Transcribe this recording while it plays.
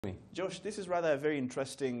Josh, this is rather a very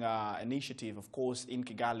interesting initiative, of course, in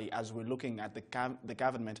Kigali, as we're looking at the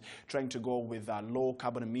government trying to go with low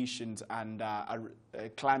carbon emissions and a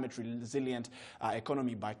climate resilient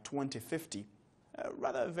economy by 2050.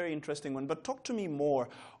 Rather a very interesting one. But talk to me more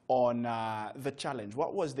on the challenge.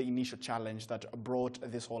 What was the initial challenge that brought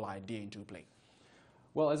this whole idea into play?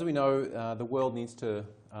 Well, as we know, the world needs to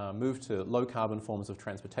move to low carbon forms of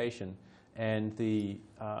transportation, and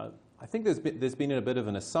I think there's been a bit of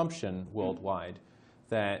an assumption worldwide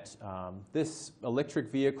that this electric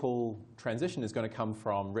vehicle transition is going to come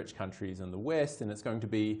from rich countries in the West, and it's going to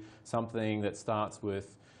be something that starts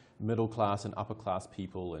with middle class and upper class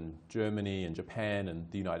people in Germany and Japan and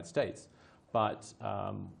the United States. But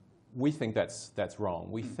we think that's wrong.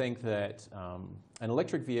 We think that an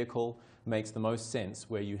electric vehicle makes the most sense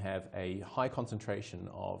where you have a high concentration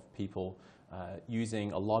of people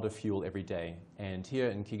using a lot of fuel every day. And here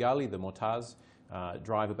in Kigali, the motards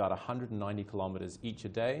drive about 190 kilometers each a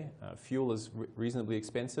day. Fuel is reasonably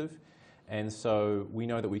expensive, and so we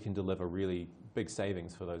know that we can deliver really big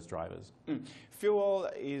savings for those drivers. Fuel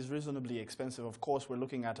is reasonably expensive. Of course, we're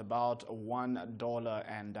looking at about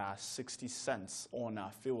 $1.60 on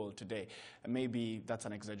fuel today. Maybe that's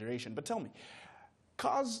an exaggeration, but tell me,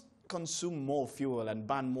 cars consume more fuel and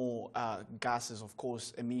burn more gases, of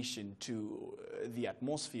course, emission to the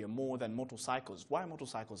atmosphere more than motorcycles. Why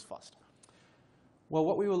motorcycles first? Well,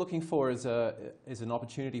 what we were looking for is an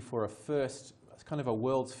opportunity for kind of a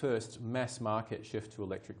world's first mass market shift to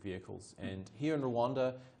electric vehicles. And here in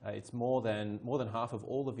Rwanda, it's more than half of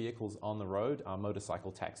all the vehicles on the road are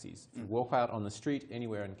motorcycle taxis. If you walk out on the street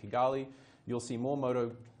anywhere in Kigali, you'll see more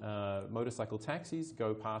motorcycle taxis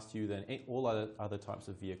go past you than all other types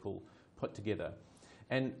of vehicle put together.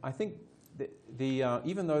 And I think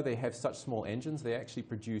even though they have such small engines, they actually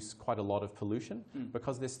produce quite a lot of pollution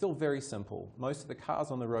because they're still very simple. Most of the cars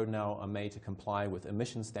on the road now are made to comply with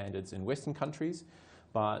emission standards in Western countries,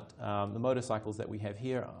 but the motorcycles that we have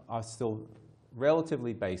here are still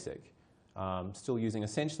relatively basic. Still using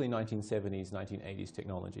essentially 1970s, 1980s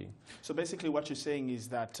technology. So basically what you're saying is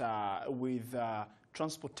that with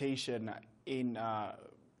transportation in,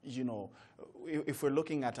 if we're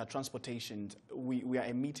looking at transportation, we are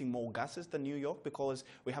emitting more gases than New York because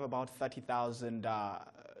we have about 30,000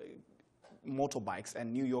 motorbikes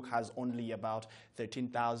and New York has only about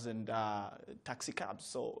 13,000 taxi cabs.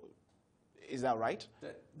 So is that right?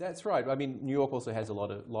 That's right. I mean, New York also has a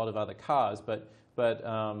lot of other cars, but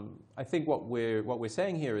I think what we're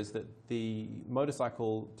saying here is that the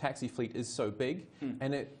motorcycle taxi fleet is so big,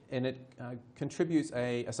 and it contributes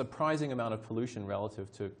a surprising amount of pollution relative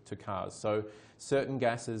to cars. So certain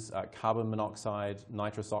gases, carbon monoxide,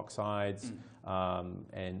 nitrous oxides,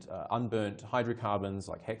 and unburnt hydrocarbons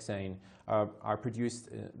like hexane are produced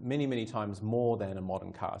many times more than a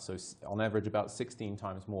modern car. So on average, about 16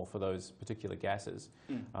 times more for those particular gases,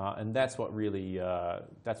 and that's what's really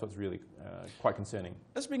quite concerning.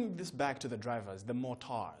 Let's bring this back to the drivers, the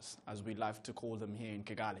motards, as we like to call them here in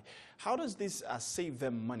Kigali. How does this save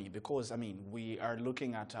them money? Because, I mean, we are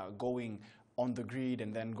looking at going on the grid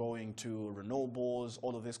and then going to renewables,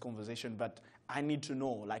 all of this conversation, but I need to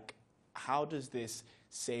know, like, how does this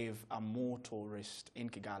save a motorist in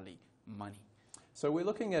Kigali money? So we're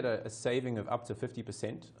looking at a saving of up to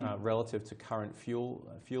 50% relative to current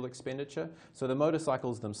fuel expenditure. So the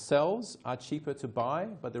motorcycles themselves are cheaper to buy,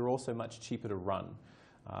 but they're also much cheaper to run.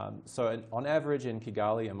 So on average in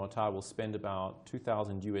Kigali, a motard will spend about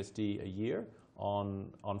 2,000 USD a year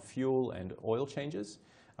on fuel and oil changes.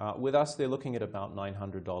 With us, they're looking at about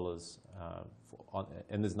 $900,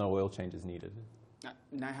 and there's no oil changes needed.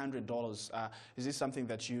 $900. Is this something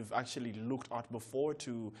that you've actually looked at before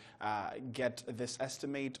to get this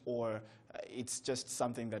estimate, or it's just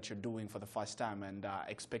something that you're doing for the first time and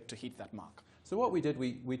expect to hit that mark? So what we did,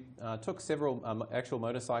 we took several actual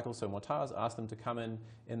motorcycles, so motards, asked them to come in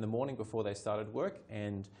the morning before they started work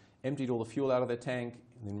and emptied all the fuel out of their tank,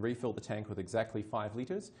 and then refilled the tank with exactly 5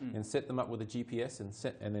 liters, and set them up with a GPS and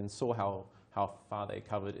then saw how far they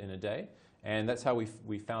covered in a day. And that's how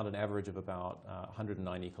we found an average of about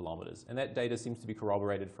 190 kilometers. And that data seems to be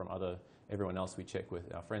corroborated from everyone else we check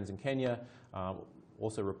with. Our friends in Kenya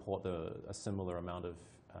also report a similar amount of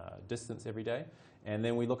distance every day. And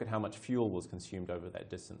then we look at how much fuel was consumed over that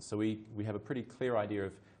distance. So we have a pretty clear idea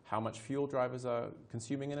of how much fuel drivers are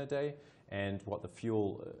consuming in a day and what the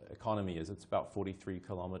fuel economy is. It's about 43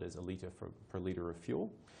 kilometers a liter per liter of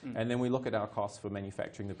fuel. And then we look at our costs for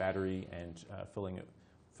manufacturing the battery and filling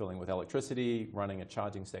filling with electricity, running a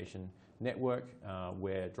charging station network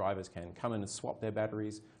where drivers can come in and swap their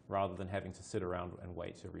batteries rather than having to sit around and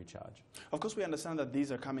wait to recharge. Of course, we understand that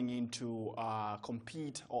these are coming in to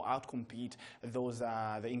compete or outcompete those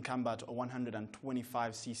the incumbent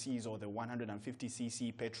 125 cc's or the 150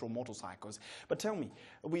 cc petrol motorcycles. But tell me,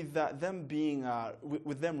 with them being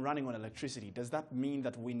with them running on electricity, does that mean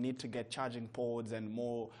that we need to get charging ports and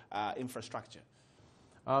more infrastructure?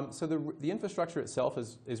 So the infrastructure itself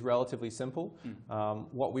is relatively simple.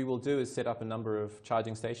 What we will do is set up a number of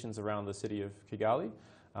charging stations around the city of Kigali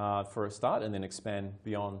for a start, and then expand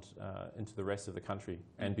beyond into the rest of the country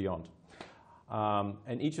and beyond.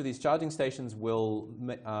 And each of these charging stations will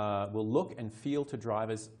look and feel to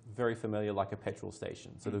drivers very familiar, like a petrol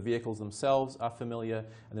station. So the vehicles themselves are familiar,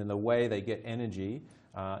 and then the way they get energy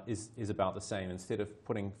is about the same. Instead of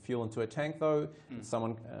putting fuel into a tank, though,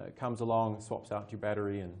 someone comes along, swaps out your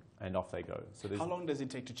battery, and off they go. So how long does it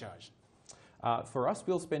take to charge? For us,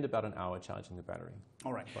 we'll spend about an hour charging the battery.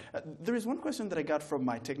 All right. There is one question that I got from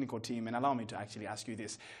my technical team, and allow me to actually ask you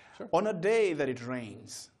this. Sure. On a day that it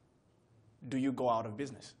rains, do you go out of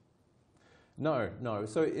business? No, no.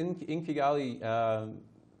 So in Kigali,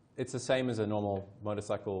 it's the same as a normal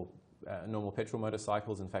motorcycle. Normal petrol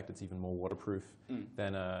motorcycles. In fact, it's even more waterproof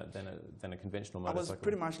than a conventional motorcycle. I was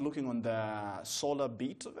pretty much looking on the solar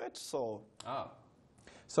beat of it. So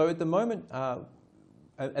at the moment,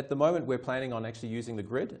 we're planning on actually using the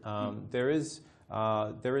grid. There is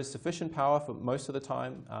sufficient power for most of the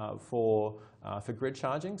time for grid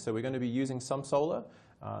charging. So we're going to be using some solar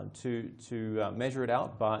to measure it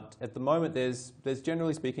out, but at the moment there's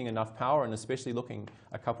generally speaking enough power, and especially looking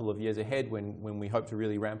a couple of years ahead when we hope to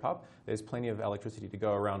really ramp up, there's plenty of electricity to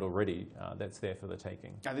go around already that's there for the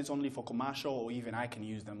taking. And it's only for commercial, or even I can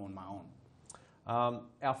use them on my own?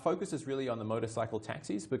 Our focus is really on the motorcycle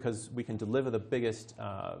taxis, because we can deliver the biggest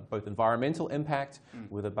both environmental impact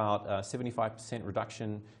with about 75%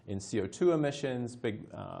 reduction in CO2 emissions, big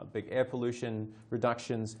air pollution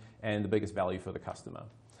reductions, and the biggest value for the customer.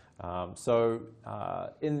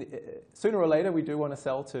 Sooner or later, we do want to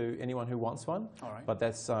sell to anyone who wants one. All right. But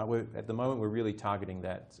that's at the moment we're really targeting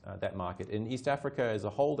that market. In East Africa as a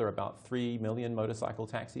whole, there are about 3 million motorcycle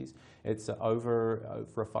taxis. It's over a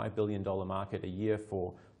 $5 billion market a year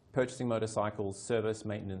for purchasing motorcycles, service,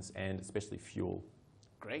 maintenance, and especially fuel.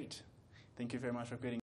 Great. Thank you very much for getting